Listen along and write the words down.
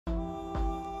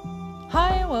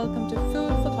welcome to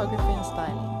Food Photography and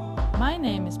Styling. My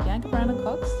name is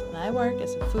Brandon-Cox and I work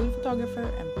as a food photographer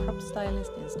and prop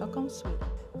stylist in Stockholm, Sweden.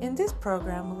 In this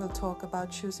program we will talk about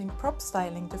choosing prop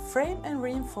styling to frame and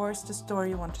reinforce the story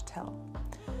you want to tell.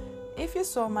 If you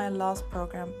saw my last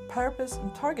program, Purpose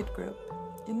and Target Group,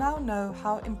 you now know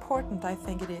how important I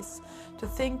think it is to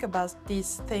think about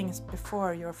these things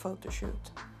before your photo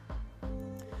shoot.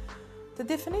 The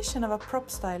definition of a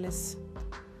prop stylist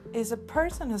is a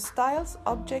person who styles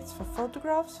objects for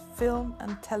photographs, film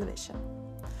and television.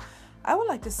 I would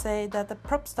like to say that the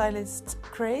prop stylist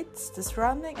creates the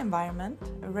surrounding environment,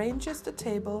 arranges the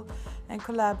table and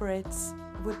collaborates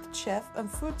with the chef and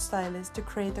food stylist to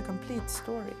create a complete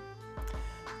story.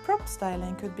 Prop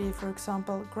styling could be, for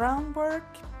example, groundwork,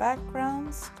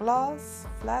 backgrounds, glass,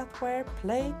 flatware,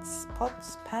 plates,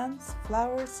 pots, pans,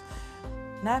 flowers,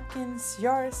 napkins,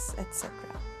 jars, etc.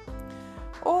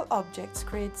 All objects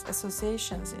create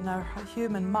associations in our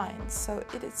human minds, so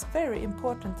it is very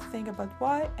important to think about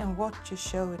why and what you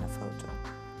show in a photo.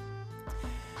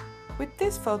 With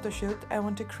this photo shoot, I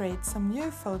want to create some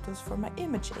new photos for my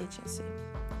image agency.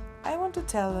 I want to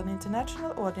tell an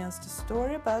international audience the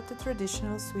story about the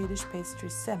traditional Swedish pastry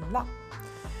Semla,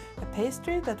 a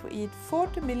pastry that we eat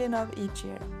 40 million of each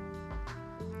year.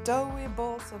 Doughy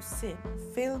balls of sin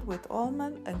filled with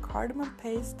almond and cardamom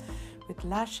paste with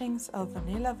lashings of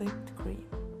vanilla whipped cream.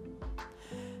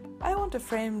 I want to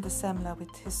frame the semla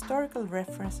with historical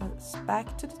references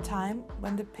back to the time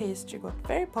when the pastry got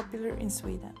very popular in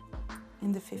Sweden,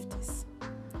 in the 50s.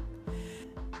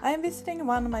 I am visiting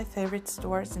one of my favorite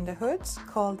stores in the hoods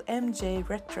called MJ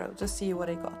Retro to see what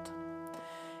I got.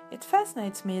 It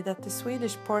fascinates me that the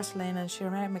Swedish porcelain and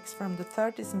ceramics from the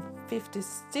 30s and 50s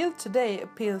still today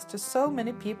appeals to so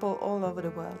many people all over the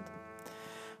world.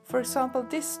 For example,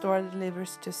 this store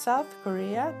delivers to South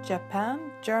Korea,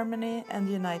 Japan, Germany and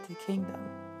the United Kingdom.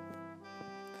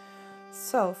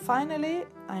 So finally,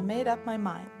 I made up my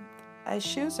mind. I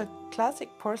choose a classic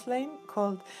porcelain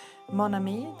called Mon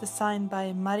Ami, designed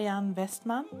by Marianne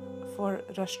Westman for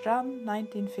Rörstrand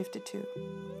 1952.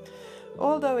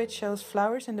 Although it shows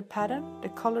flowers in the pattern, the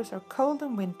colors are cold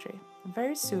and wintry,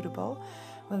 very suitable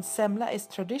when semla is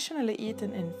traditionally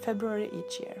eaten in February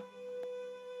each year.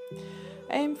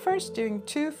 I am first doing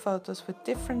two photos with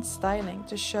different styling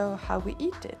to show how we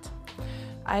eat it,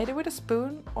 either with a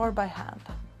spoon or by hand.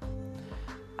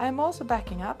 I am also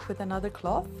backing up with another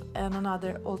cloth and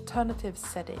another alternative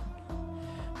setting.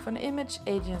 For an image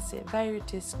agency,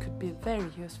 varieties could be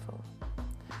very useful.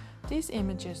 These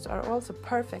images are also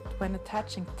perfect when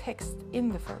attaching text in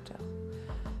the photo.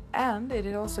 And it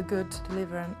is also good to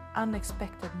deliver an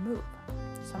unexpected move,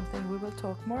 something we will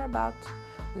talk more about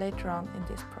later on in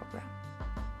this program.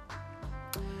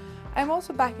 I'm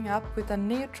also backing up with a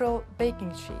neutral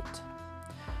baking sheet.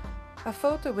 A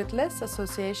photo with less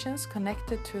associations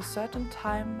connected to a certain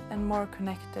time and more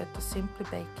connected to simply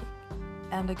baking.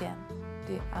 And again,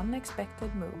 the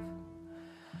unexpected move.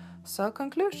 So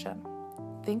conclusion.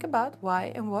 Think about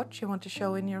why and what you want to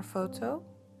show in your photo.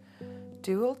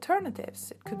 Do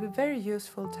alternatives. It could be very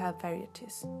useful to have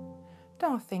varieties.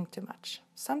 Don't think too much.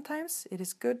 Sometimes it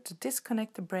is good to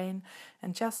disconnect the brain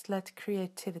and just let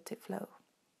creativity flow.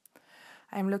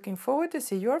 I'm looking forward to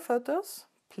see your photos.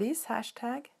 Please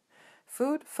hashtag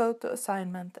food photo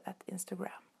assignment at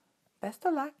Instagram. Best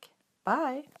of luck.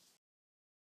 Bye.